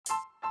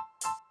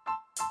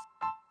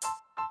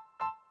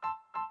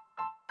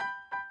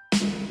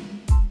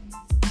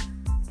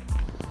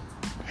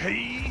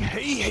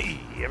Hey,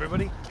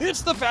 everybody.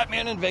 It's the Fat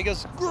Man in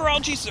Vegas,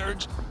 Grouchy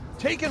Surge,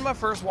 taking my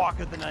first walk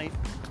of the night.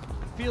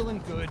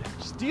 Feeling good.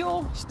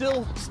 Still.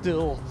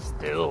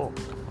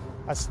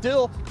 I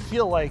still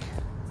feel like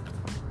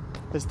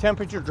this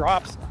temperature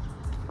drops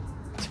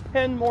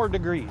 10 more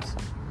degrees.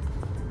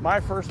 My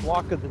first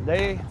walk of the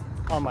day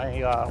on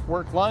my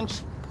work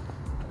lunch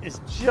is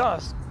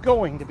just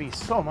going to be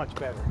so much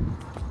better.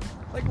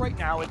 Like right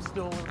now, it's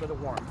still a little bit of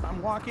warmth.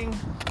 I'm walking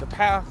the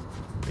path,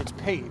 it's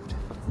paved.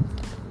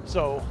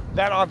 So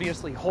that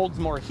obviously holds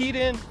more heat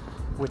in,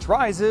 which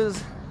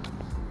rises,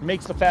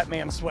 makes the fat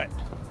man sweat.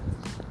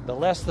 The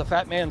less the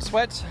fat man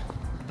sweats,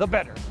 the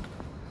better.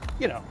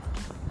 You know,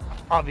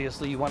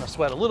 obviously you want to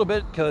sweat a little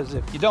bit, because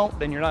if you don't,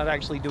 then you're not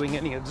actually doing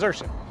any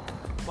exertion.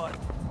 But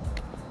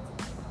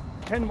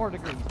 10 more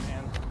degrees,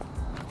 man.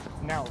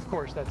 Now, of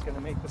course, that's going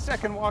to make the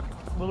second walk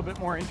a little bit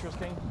more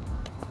interesting.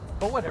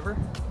 But whatever,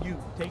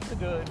 you take the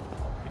good,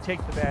 you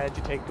take the bad,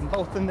 you take them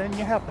both, and then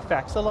you have the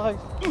facts of life.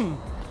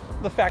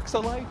 The facts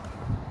of life.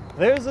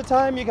 There's a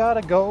time you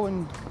gotta go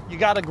and you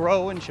gotta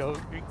grow and show.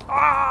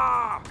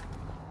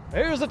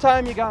 There's a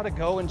time you gotta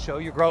go and show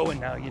you're growing.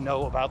 Now you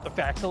know about the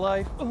facts of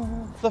life.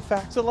 The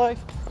facts of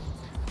life.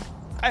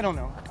 I don't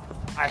know.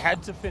 I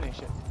had to finish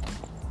it.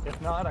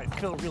 If not, I'd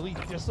feel really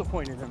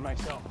disappointed in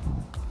myself.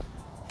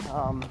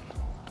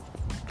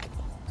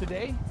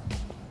 Today,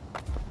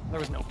 there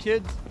was no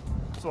kids,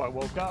 so I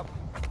woke up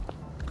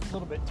a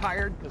little bit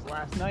tired because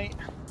last night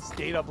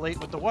stayed up late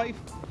with the wife.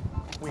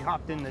 We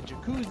hopped in the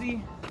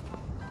jacuzzi,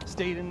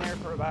 stayed in there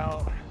for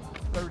about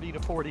 30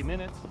 to 40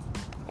 minutes.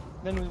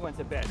 Then we went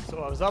to bed. So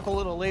I was up a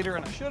little later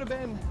than I should have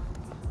been.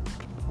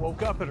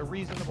 Woke up at a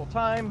reasonable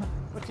time,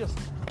 but just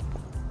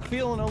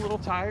feeling a little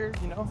tired,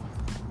 you know.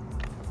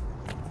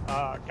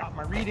 Got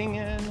my reading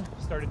in,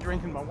 started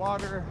drinking my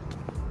water,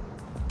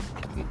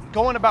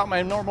 going about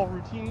my normal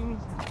routines.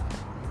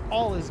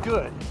 All is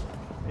good.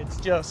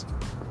 It's just,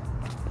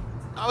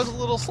 I was a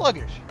little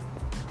sluggish.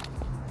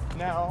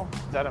 Now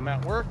that I'm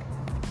at work,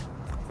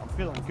 I'm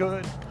feeling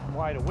good, I'm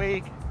wide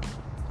awake.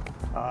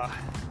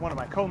 One of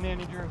my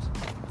co-managers,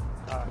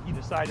 he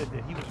decided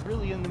that he was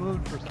really in the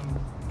mood for some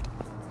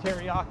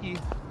teriyaki,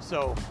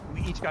 so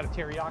we each got a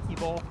teriyaki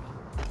bowl.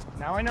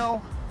 Now I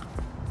know,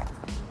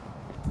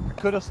 I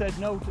could have said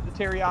no to the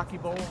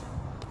teriyaki bowl.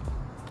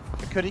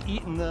 I could have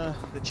eaten the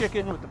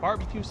chicken with the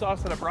barbecue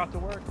sauce that I brought to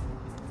work,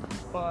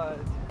 but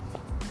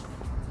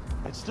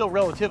it's still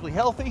relatively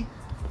healthy.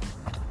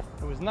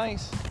 It was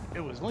nice,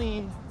 it was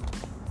lean.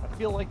 I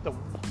feel like the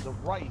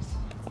rice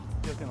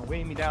is gonna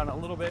weigh me down a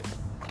little bit,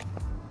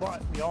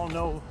 but we all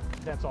know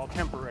that's all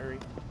temporary.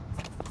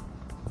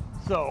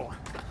 So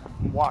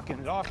I'm walking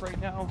it off right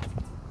now.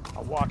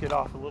 I'll walk it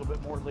off a little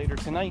bit more later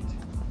tonight.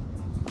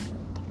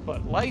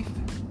 But life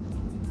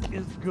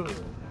is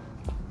good.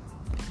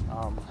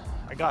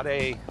 I got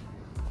a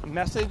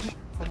message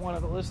from one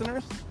of the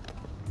listeners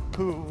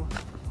who,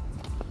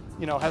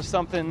 you know, has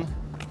something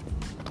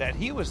that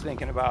he was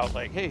thinking about,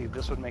 like, hey,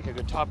 this would make a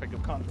good topic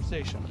of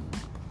conversation.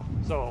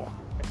 So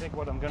I think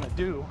what I'm gonna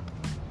do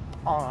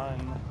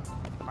on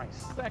my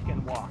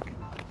second walk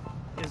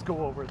is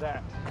go over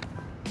that.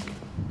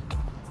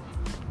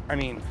 I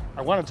mean,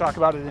 I want to talk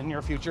about it in the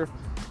near future.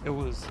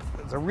 It's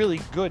a really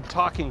good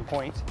talking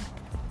point,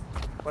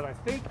 but I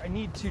think I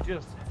need to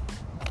just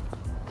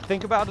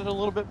think about it a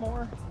little bit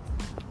more,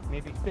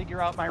 maybe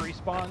figure out my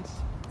response,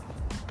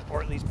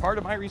 or at least part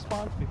of my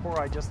response before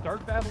I just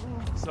start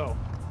babbling. So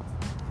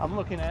I'm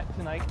looking at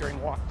tonight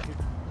during walk 2,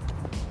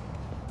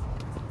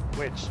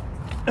 which,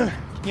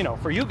 you know,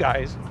 for you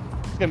guys,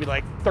 it's gonna be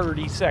like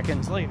 30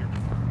 seconds later.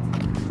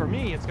 For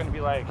me, it's gonna be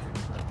like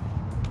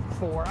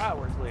 4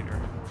 hours later,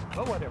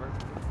 but whatever.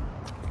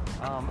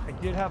 I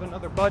did have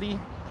another buddy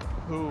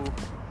who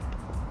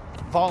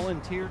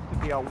volunteered to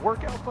be a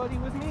workout buddy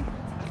with me.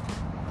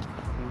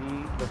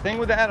 The thing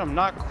with that, I'm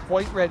not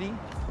quite ready.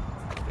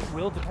 It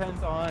will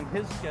depend on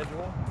his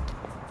schedule,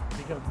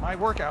 because my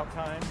workout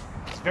time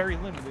is very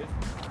limited.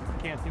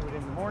 I can't do it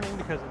in the morning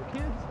because of the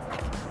kids.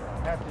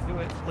 I have to do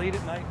it late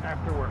at night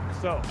after work.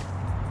 So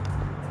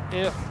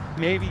if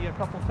maybe a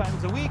couple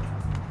times a week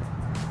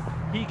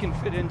he can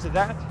fit into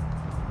that,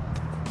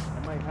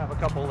 I might have a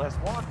couple less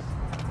walks,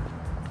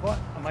 but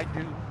I might do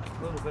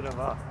a little bit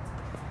of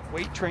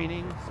weight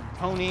training, some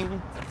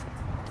toning,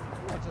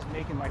 just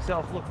making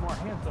myself look more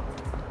handsome,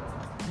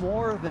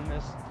 more than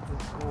this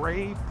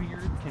gray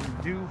beard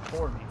can do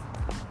for me.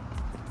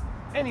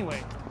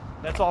 Anyway,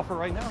 that's all for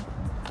right now.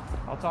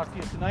 I'll talk to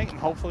you tonight, and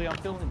hopefully I'm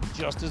feeling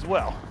just as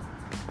well.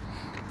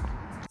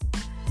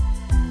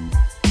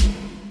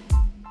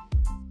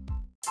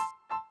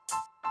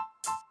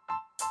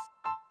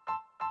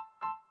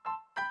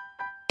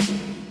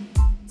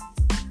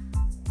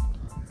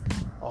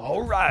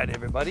 All right,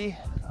 everybody,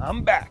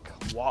 I'm back.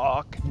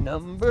 Walk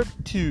number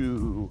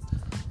 2.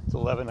 It's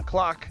 11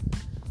 o'clock.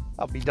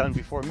 I'll be done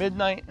before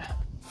midnight.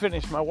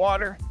 Finish my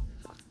water.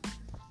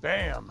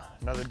 Bam,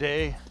 another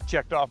day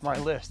checked off my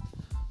list.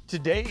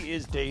 Today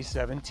is day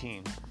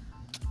 17.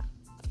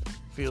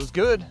 Feels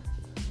good.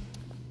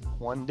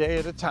 One day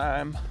at a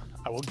time,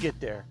 I will get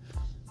there.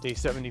 Day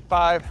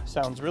 75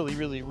 sounds really,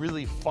 really,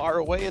 really far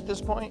away at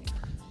this point,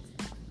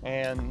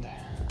 and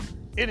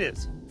it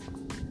is.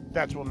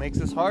 That's what makes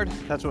this hard.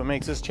 That's what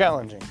makes this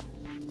challenging.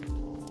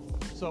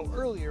 So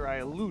earlier I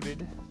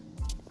alluded,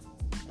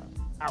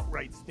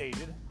 outright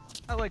stated,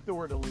 I like the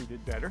word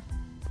alluded better.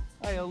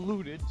 I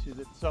alluded to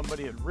that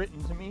somebody had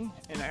written to me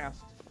and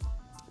asked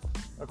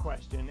a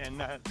question, and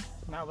that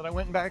now that I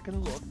went back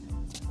and looked,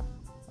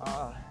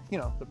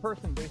 the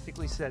person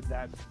basically said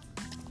that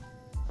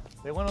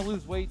they want to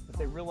lose weight, but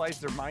they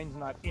realize their mind's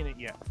not in it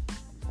yet.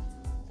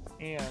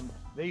 And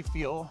they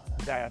feel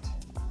that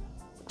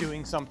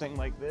doing something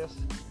like this,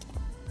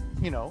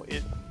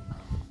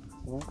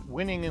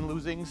 winning and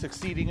losing,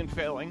 succeeding and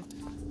failing,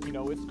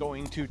 it's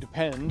going to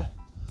depend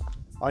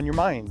on your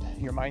mind,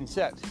 your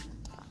mindset.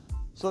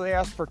 So they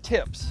asked for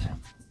tips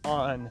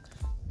on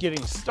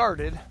getting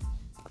started,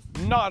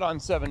 not on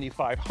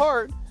 75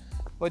 hard,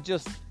 but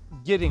just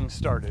getting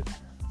started.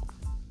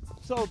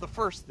 So the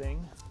first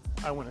thing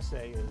I want to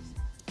say is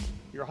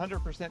you're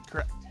 100%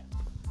 correct.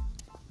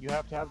 You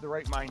have to have the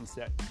right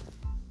mindset.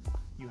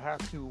 You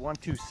have to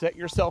want to set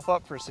yourself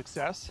up for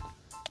success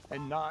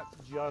and not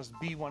just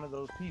be one of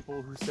those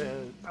people who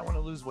says, I want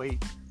to lose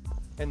weight,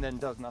 and then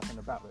does nothing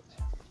about it.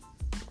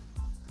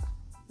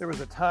 There was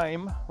a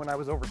time when I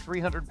was over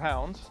 300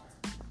 pounds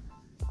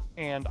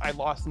and I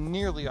lost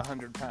nearly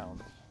 100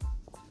 pounds.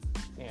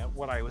 And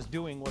what I was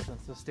doing wasn't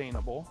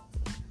sustainable,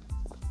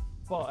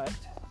 but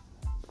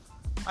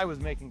I was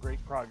making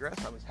great progress.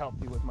 I was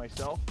healthy with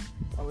myself.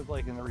 I was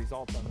liking the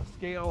results on the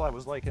scale. I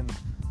was liking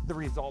the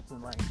results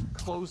in my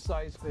clothes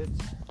size fits.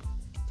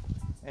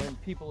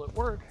 And people at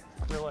work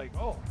were like,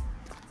 oh,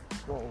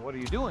 well, what are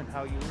you doing?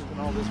 How are you losing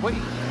all this weight?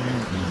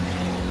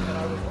 And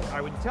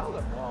I would tell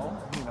them,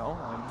 well,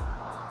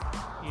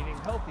 I'm eating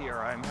healthier.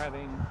 I'm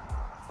having,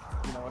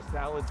 a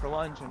salad for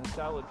lunch and a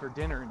salad for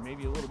dinner and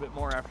maybe a little bit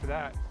more after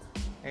that.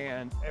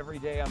 And every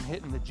day I'm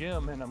hitting the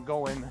gym and I'm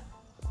going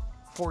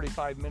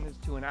 45 minutes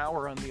to an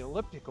hour on the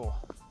elliptical.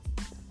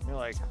 And you're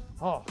like,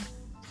 oh,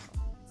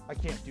 I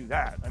can't do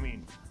that. I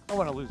mean, I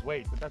want to lose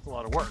weight, but that's a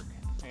lot of work.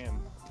 And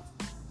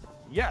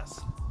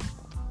yes,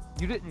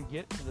 you didn't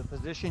get to the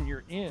position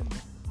you're in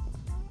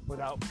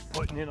without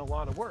putting in a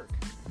lot of work.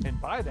 And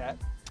by that,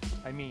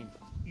 I mean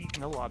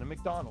eating a lot of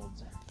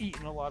McDonald's,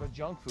 eating a lot of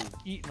junk food,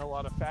 eating a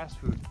lot of fast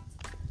food,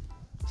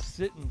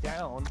 sitting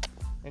down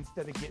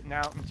instead of getting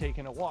out and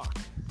taking a walk.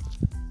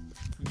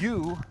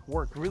 You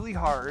worked really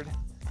hard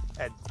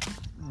at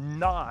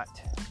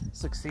not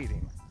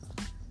succeeding.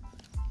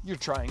 You're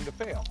trying to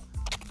fail.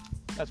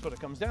 That's what it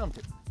comes down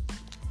to.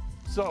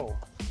 So,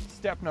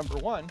 step number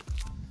one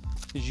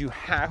is you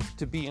have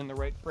to be in the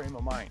right frame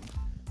of mind.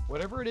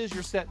 Whatever it is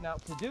you're setting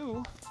out to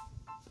do,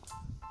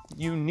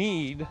 you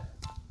need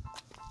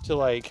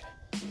to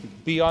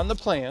be on the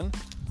plan,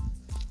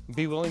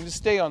 be willing to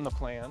stay on the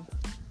plan.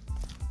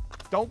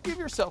 Don't give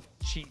yourself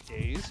cheat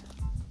days.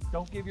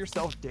 Don't give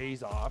yourself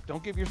days off.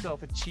 Don't give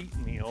yourself a cheat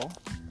meal.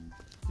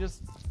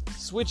 Just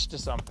switch to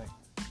something.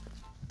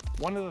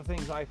 One of the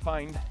things I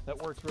find that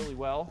works really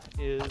well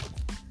is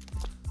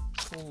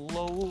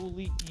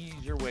slowly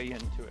ease your way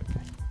into it.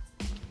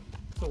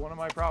 So one of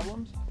my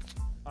problems,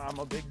 I'm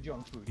a big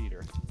junk food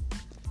eater.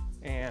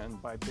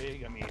 And by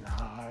big, I mean,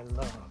 I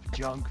love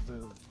junk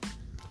food.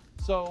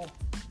 So,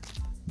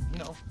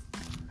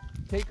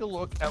 take a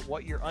look at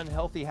what your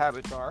unhealthy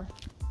habits are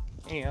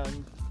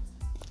and,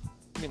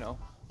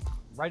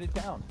 write it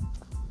down.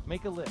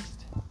 Make a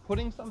list.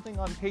 Putting something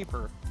on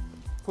paper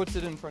puts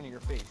it in front of your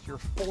face. You're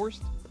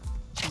forced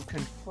to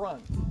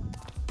confront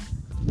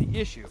the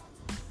issue.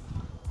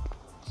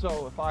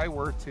 So if I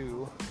were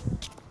to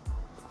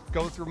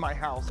go through my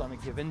house on a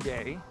given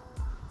day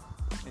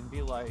and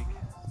be like,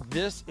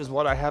 this is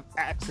what I have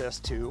access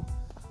to,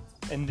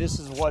 and this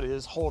is what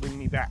is holding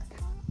me back.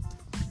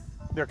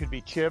 There could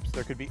be chips,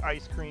 there could be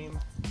ice cream,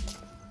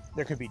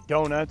 there could be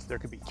donuts, there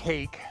could be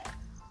cake,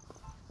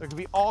 there could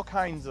be all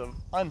kinds of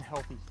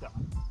unhealthy stuff.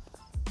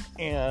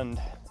 And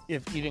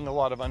if eating a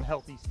lot of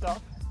unhealthy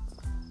stuff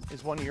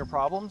is one of your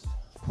problems,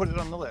 put it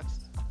on the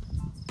list.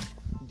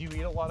 Do you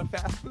eat a lot of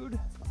fast food?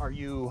 Are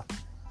you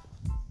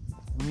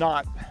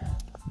not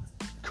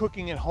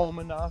cooking at home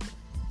enough?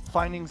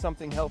 Finding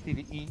something healthy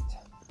to eat?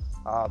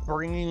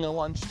 Bringing a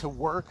lunch to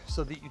work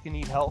so that you can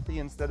eat healthy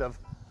instead of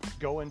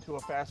going to a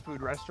fast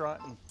food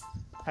restaurant and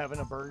having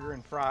a burger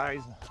and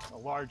fries, a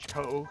large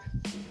Coke,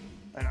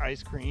 an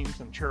ice cream,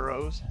 some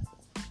churros?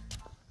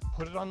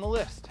 Put it on the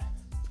list.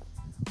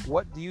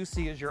 What do you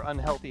see as your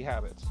unhealthy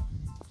habits?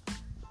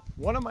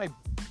 One of my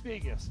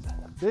biggest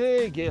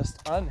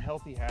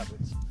unhealthy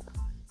habits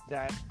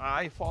that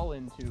I fall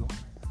into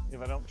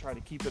if I don't try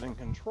to keep it in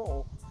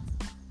control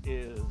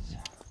is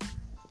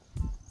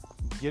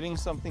getting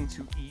something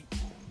to eat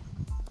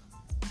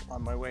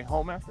on my way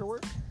home after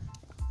work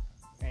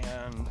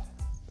and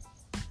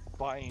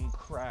buying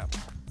crap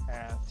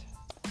at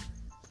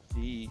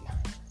the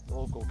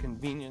local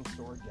convenience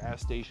store,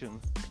 gas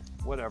station,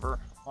 whatever,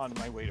 on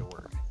my way to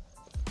work.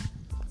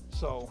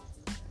 So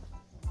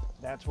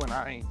that's when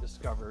I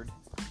discovered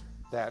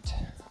that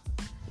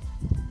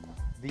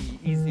the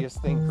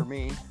easiest thing for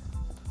me,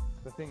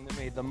 the thing that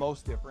made the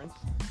most difference,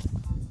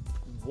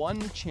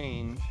 one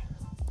change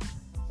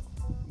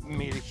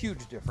made a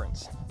huge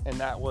difference, and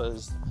that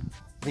was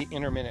the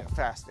intermittent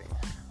fasting,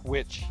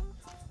 which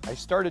I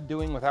started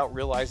doing without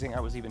realizing I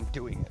was even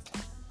doing it.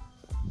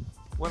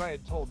 What I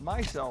had told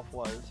myself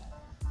was,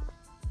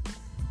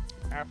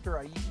 after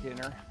I eat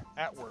dinner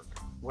at work,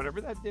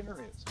 whatever that dinner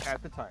is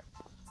at the time,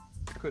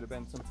 it could have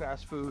been some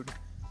fast food,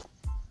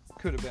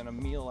 could have been a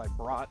meal I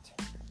brought,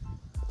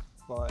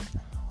 but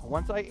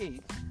once I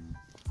ate,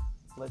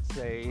 let's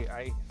say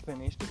I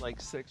finished at like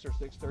 6 or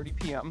 6:30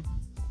 p.m.,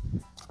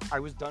 I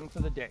was done for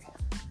the day.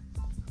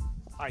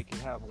 I could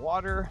have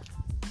water,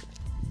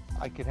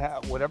 I could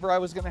have whatever I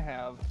was going to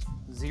have,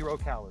 0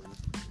 calories,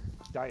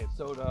 diet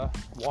soda,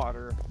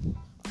 water,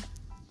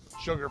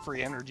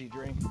 sugar-free energy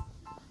drink,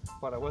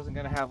 but I wasn't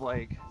going to have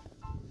like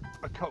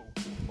a Coke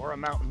or a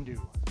Mountain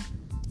Dew.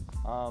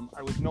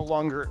 I was no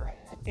longer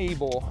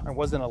able, I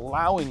wasn't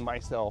allowing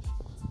myself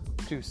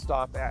to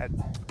stop at,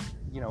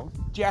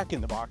 Jack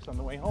in the Box on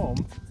the way home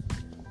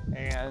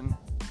and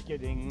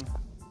getting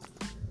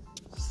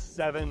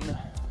 7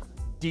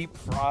 deep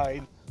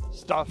fried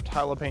stuffed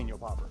jalapeno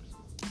poppers.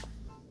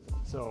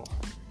 So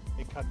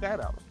it cut that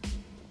out.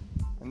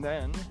 And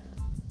then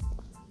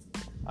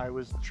I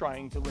was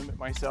trying to limit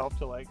myself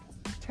to like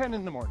 10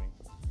 in the morning.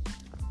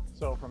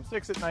 So from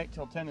 6 at night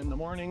till 10 in the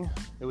morning,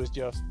 it was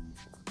just,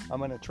 I'm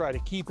going to try to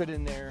keep it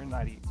in there and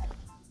not eat.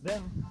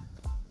 Then,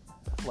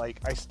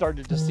 I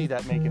started to see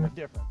that making a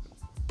difference.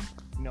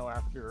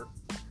 After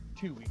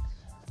 2 weeks,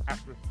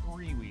 after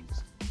 3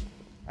 weeks,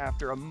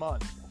 after a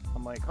month,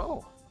 I'm like,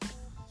 oh.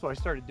 So I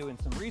started doing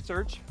some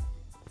research,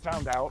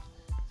 found out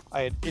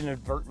I had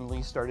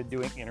inadvertently started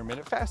doing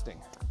intermittent fasting.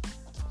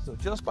 So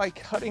just by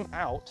cutting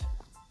out,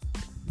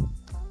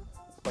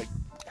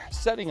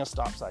 setting a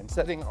stop sign,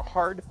 setting a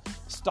hard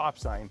stop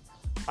sign,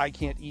 I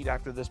can't eat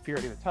after this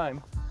period of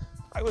time,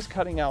 I was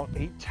cutting out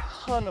a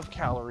ton of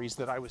calories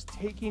that I was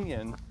taking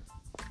in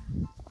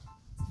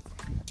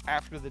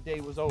after the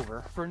day was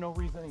over for no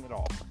reasoning at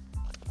all.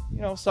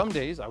 Some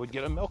days I would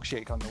get a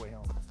milkshake on the way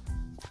home.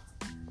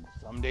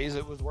 Some days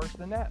it was worse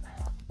than that,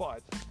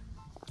 but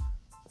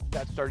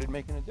that started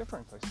making a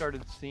difference. I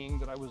started seeing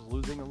that I was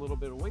losing a little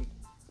bit of weight,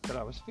 that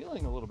I was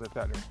feeling a little bit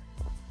better.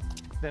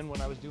 Then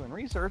when I was doing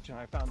research and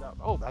I found out,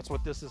 oh, that's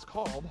what this is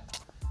called,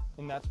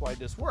 and that's why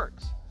this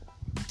works.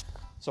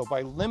 So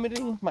by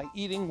limiting my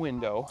eating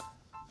window,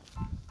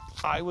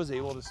 I was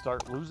able to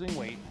start losing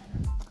weight,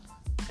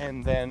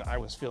 and then I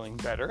was feeling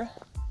better.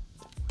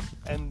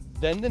 And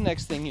then the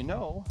next thing you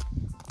know,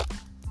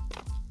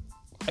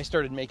 I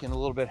started making a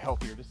little bit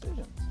healthier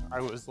decisions.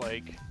 I was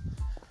like,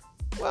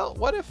 well,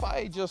 what if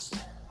I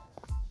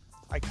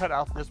cut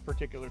out this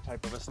particular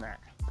type of a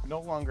snack? No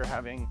longer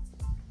having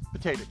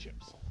potato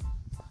chips.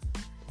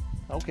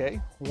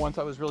 Okay, once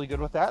I was really good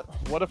with that,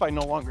 what if I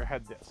no longer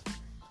had this?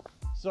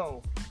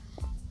 So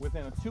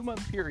within a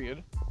 2-month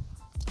period,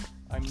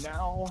 I'm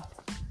now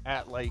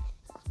at an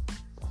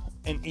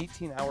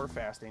 18-hour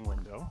fasting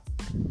window.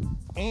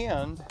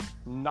 And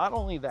not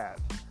only that,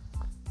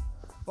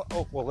 but,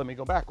 let me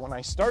go back. When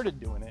I started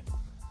doing it,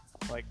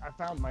 I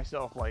found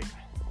myself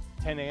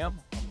 10 a.m.,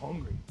 I'm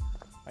hungry.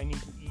 I need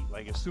to eat.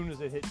 As soon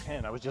as it hit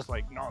 10, I was just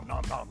nom,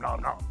 nom, nom,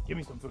 nom, nom. Give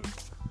me some food.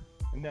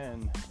 And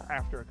then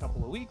after a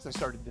couple of weeks, I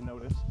started to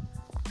notice,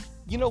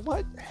 you know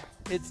what?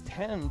 It's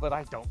 10, but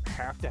I don't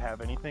have to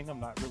have anything. I'm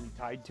not really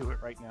tied to it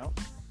right now.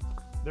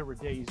 There were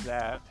days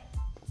that,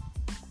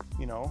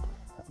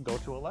 go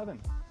to 11.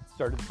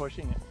 Started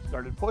pushing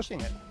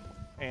it.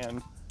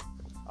 And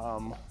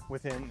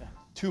within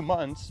 2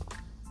 months,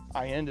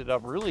 I ended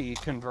up really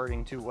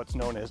converting to what's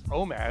known as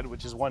OMAD,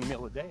 which is 1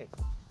 meal a day.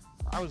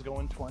 I was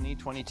going 20,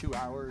 22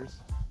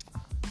 hours,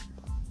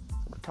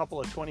 a couple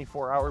of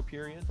 24-hour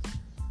periods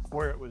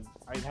where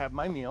I'd have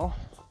my meal,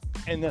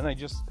 and then I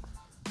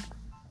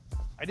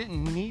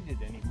didn't need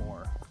it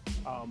anymore.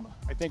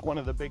 I think one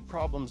of the big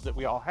problems that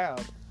we all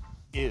have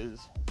is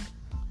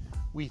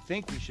we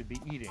think we should be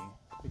eating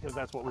because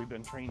that's what we've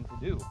been trained to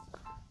do.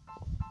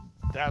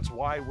 That's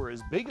why we're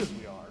as big as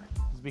we are,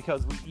 is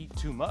because we eat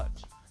too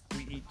much.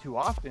 We eat too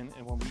often,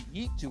 and when we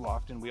eat too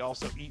often, we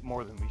also eat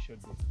more than we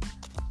should be.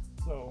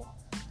 So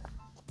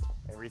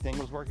everything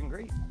was working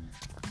great.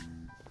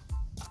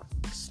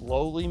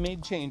 Slowly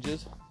made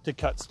changes to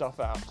cut stuff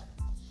out.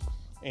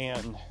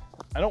 And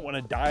I don't want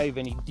to dive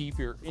any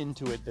deeper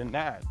into it than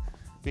that,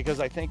 because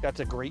I think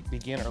that's a great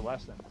beginner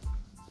lesson.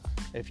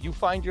 If you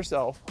find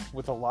yourself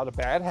with a lot of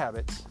bad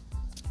habits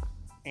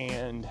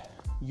and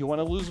you want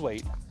to lose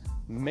weight,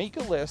 make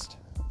a list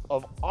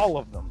of all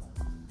of them.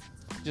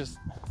 Just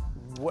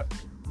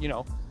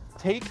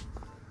take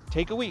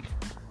a week.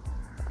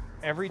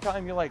 Every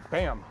time you're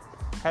bam,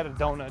 had a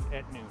donut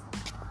at noon.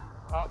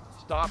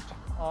 Stopped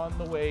on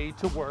the way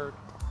to work,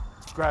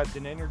 grabbed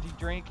an energy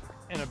drink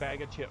and a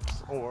bag of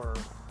chips or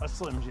a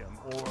Slim Jim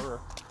or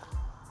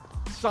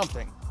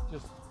something.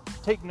 Just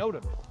take note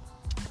of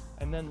it.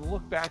 And then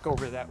look back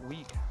over that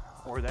week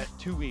or that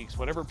 2 weeks,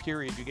 whatever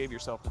period you gave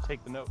yourself to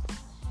take the note,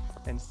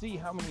 and see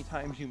how many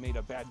times you made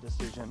a bad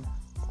decision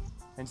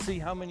and see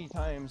how many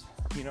times,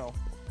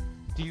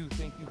 do you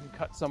think you can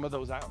cut some of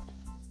those out,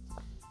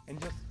 and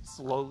just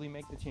slowly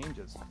make the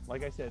changes.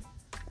 Like I said,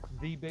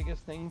 the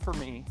biggest thing for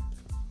me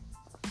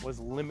was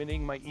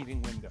limiting my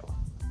eating window.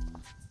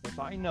 If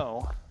I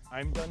know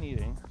I'm done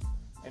eating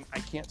and I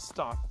can't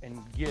stop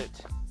and get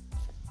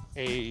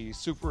a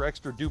super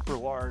extra duper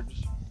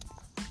large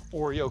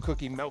Oreo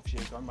cookie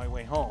milkshake on my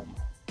way home,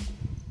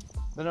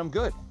 then I'm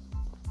good.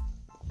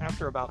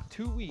 After about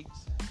 2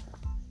 weeks,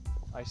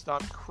 I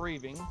stopped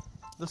craving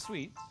the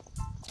sweets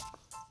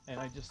and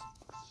I just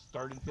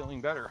started feeling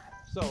better.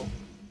 So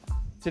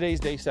today's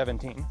day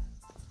 17.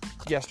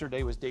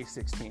 Yesterday was day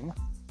 16.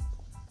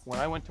 When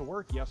I went to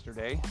work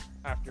yesterday,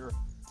 after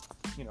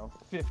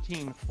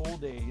 15 full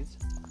days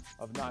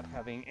of not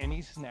having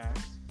any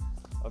snacks,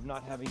 of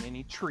not having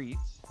any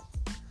treats,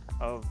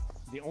 of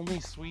the only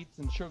sweets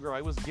and sugar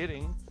I was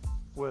getting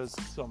was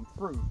some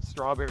fruit,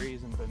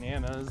 strawberries and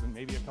bananas and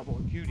maybe a couple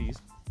of cuties.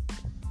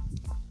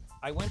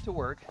 I went to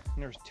work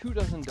and there's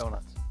 24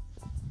 donuts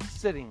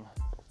sitting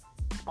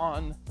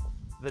on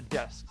the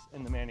desks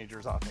in the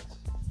manager's office.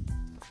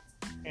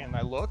 And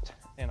I looked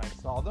and I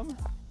saw them,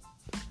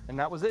 and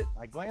that was it.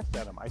 I glanced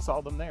at them. I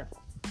saw them there.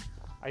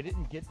 I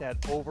didn't get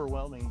that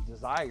overwhelming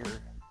desire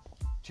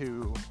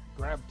to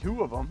grab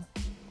 2 of them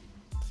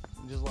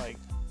and just like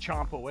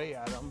chomp away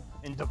at them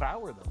and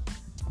devour them.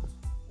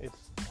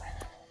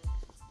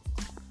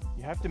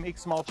 You have to make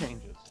small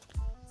changes.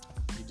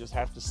 You just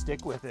have to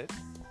stick with it,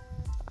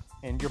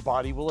 and your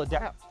body will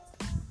adapt.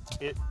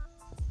 It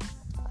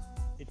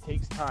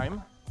takes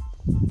time,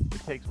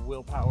 it takes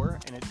willpower,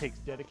 and it takes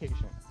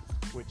dedication,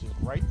 which is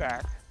right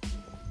back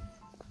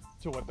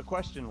to what the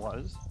question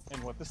was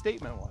and what the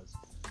statement was.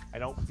 I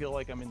don't feel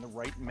like I'm in the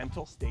right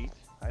mental state.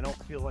 I don't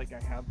feel like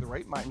I have the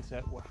right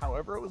mindset,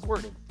 however it was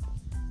worded.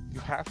 You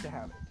have to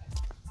have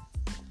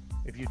it.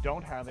 If you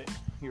don't have it,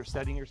 you're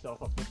setting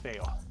yourself up to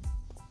fail.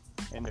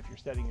 And if you're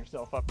setting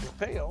yourself up to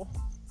fail,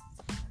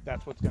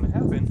 that's what's going to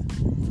happen.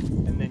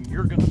 And then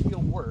you're going to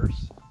feel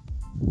worse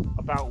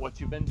about what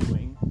you've been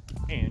doing,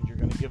 and you're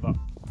going to give up.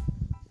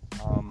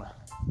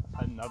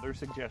 Another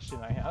suggestion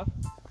I have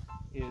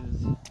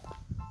is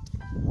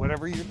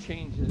whatever your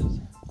change is,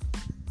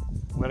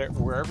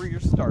 wherever you're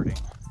starting,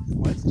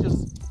 let's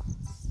just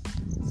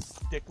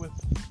stick with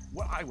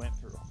what I went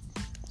through.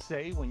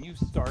 Say when you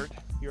start,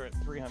 you're at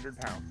 300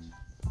 pounds,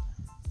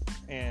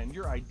 and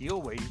your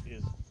ideal weight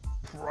is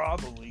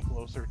probably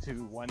closer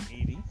to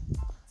 180,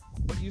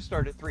 but you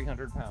start at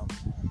 300 pounds.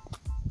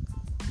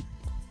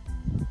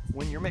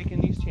 When you're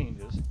making these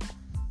changes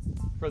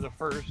for the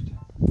first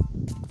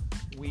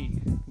week,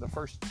 the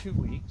first 2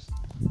 weeks,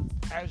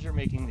 as you're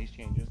making these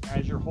changes,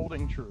 as you're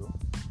holding true,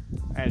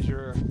 as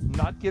you're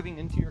not giving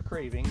into your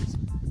cravings,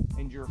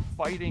 and you're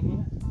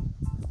fighting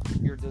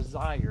your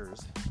desires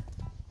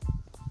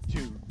to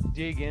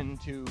dig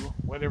into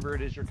whatever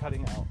it is you're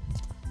cutting out,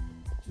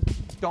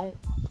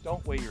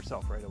 don't weigh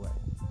yourself right away.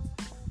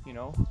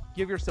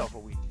 Give yourself a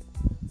week.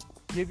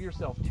 Give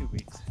yourself 2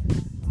 weeks.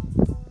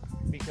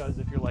 Because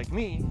if you're like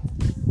me,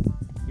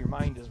 your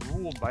mind is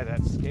ruled by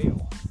that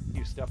scale.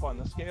 You step on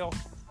the scale,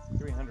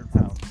 300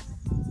 pounds.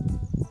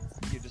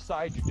 You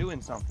decide you're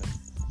doing something.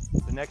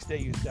 The next day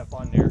you step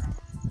on there,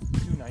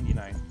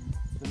 299.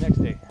 The next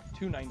day,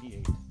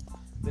 298.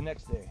 The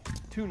next day,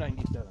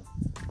 297.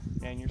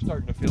 And you're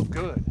starting to feel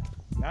good.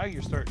 Now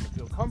you're starting to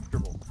feel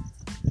comfortable.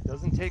 It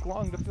doesn't take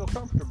long to feel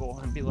comfortable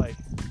and be like,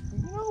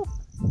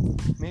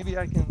 maybe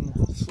I can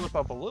slip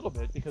up a little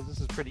bit because this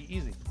is pretty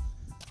easy.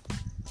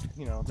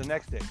 The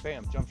next day,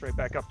 bam, jumps right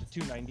back up to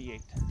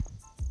 298.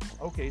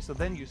 Okay, so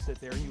then you sit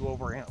there and you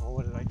overanalyze. Well,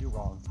 what did I do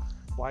wrong?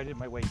 Why did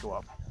my weight go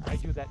up? I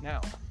do that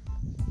now.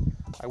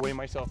 I weigh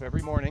myself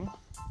every morning,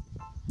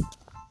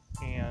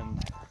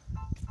 and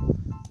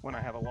when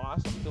I have a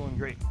loss, I'm feeling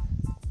great.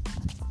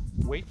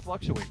 Weight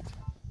fluctuates.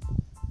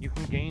 You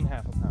can gain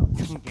half a pound.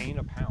 You can gain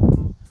a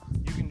pound.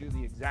 You can do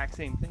the exact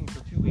same thing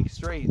for 2 weeks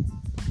straight,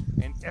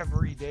 and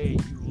every day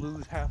you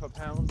lose half a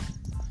pound,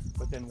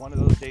 but then one of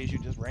those days you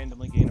just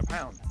randomly gain a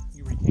pound.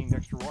 You retained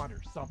extra water.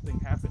 Something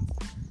happened.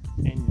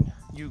 And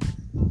you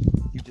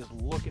just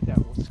look at that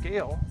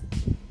scale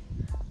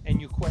and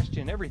you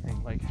question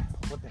everything. Like,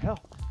 what the hell?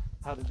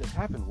 How did this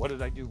happen? What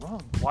did I do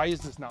wrong? Why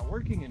is this not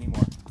working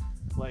anymore?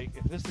 Like,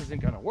 if this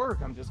isn't going to work,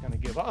 I'm just going to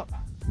give up.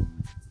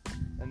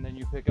 And then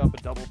you pick up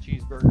a double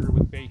cheeseburger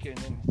with bacon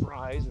and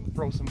fries and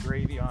throw some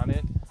gravy on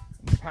it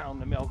and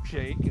pound the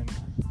milkshake, and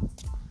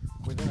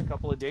within a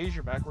couple of days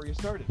you're back where you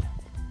started.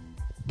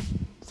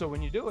 So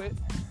when you do it,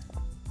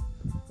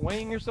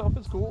 weighing yourself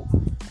is cool,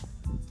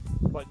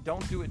 but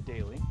don't do it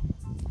daily.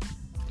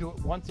 Do it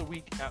once a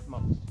week at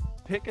most.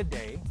 Pick a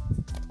day,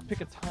 pick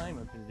a time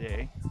of the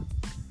day,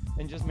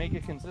 and just make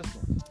it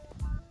consistent.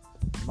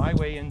 My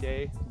weigh-in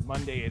day,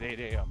 Monday at 8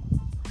 a.m.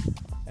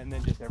 And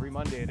then just every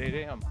Monday at 8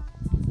 a.m.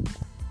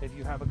 If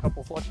you have a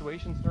couple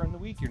fluctuations during the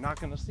week, you're not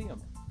going to see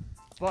them.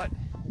 But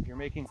if you're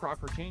making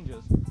proper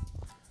changes,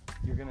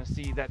 you're going to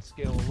see that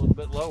scale a little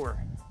bit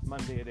lower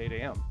Monday at 8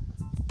 a.m.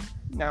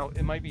 Now,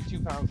 it might be 2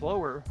 pounds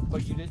lower,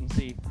 but you didn't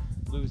see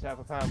lose half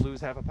a pound,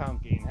 lose half a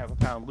pound, gain half a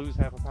pound, lose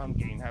half a pound,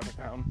 gain half a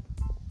pound.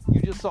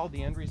 You just saw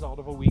the end result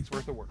of a week's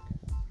worth of work.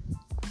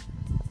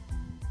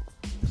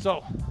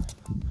 So,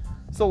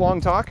 it's a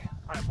long talk.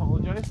 I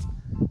apologize.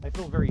 I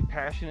feel very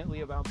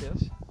passionately about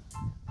this.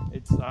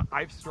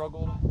 I've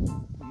struggled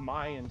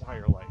my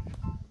entire life.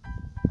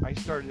 I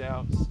started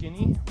out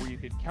skinny, where you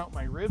could count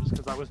my ribs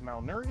because I was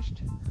malnourished.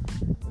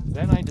 And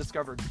then I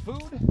discovered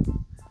food,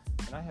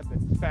 and I have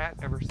been fat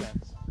ever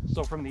since.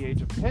 So from the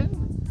age of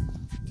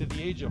 10 to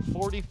the age of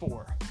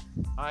 44,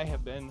 I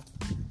have been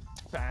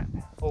fat,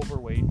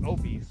 overweight,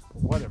 obese,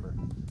 whatever.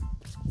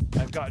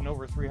 I've gotten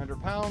over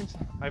 300 pounds.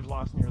 I've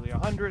lost nearly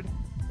 100.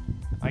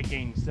 I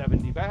gained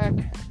 70 back.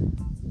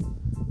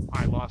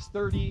 I lost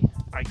 30.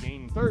 I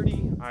gained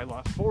 30. I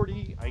lost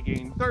 40. I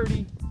gained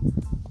 30.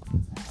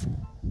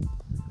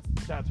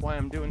 That's why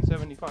I'm doing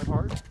 75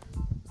 hard.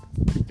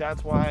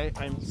 That's why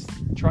I'm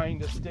trying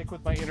to stick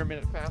with my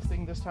intermittent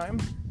fasting this time.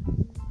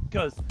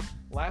 Because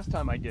last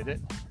time I did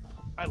it,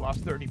 I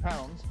lost 30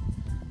 pounds.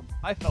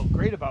 I felt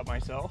great about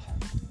myself.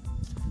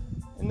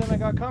 And then I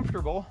got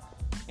comfortable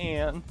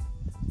and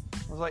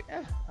I was like,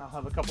 I'll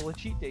have a couple of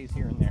cheat days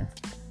here and there.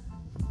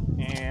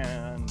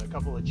 And a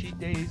couple of cheat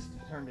days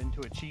turned into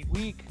a cheat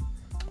week,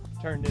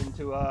 turned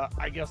into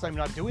I guess I'm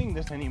not doing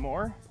this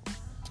anymore,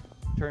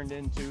 turned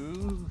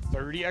into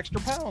 30 extra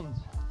pounds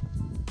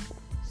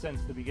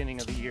since the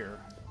beginning of the year.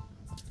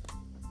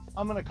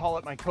 I'm gonna call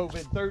it my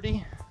COVID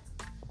 30,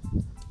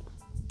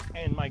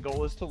 and my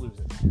goal is to lose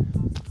it.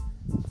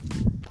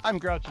 I'm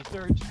Grouchy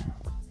Sturge.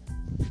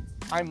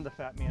 I'm the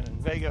fat man in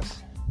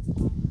Vegas.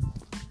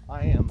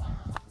 I am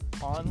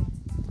on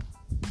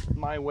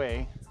my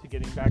way to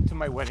getting back to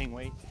my wedding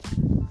weight,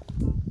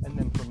 and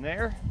then from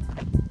there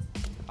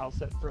I'll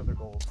set further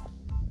goals.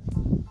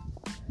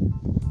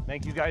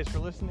 Thank you guys for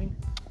listening.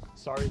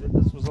 Sorry that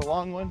this was a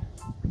long one.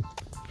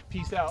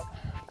 Peace out.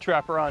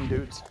 Trapper on,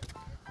 dudes.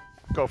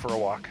 Go for a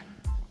walk.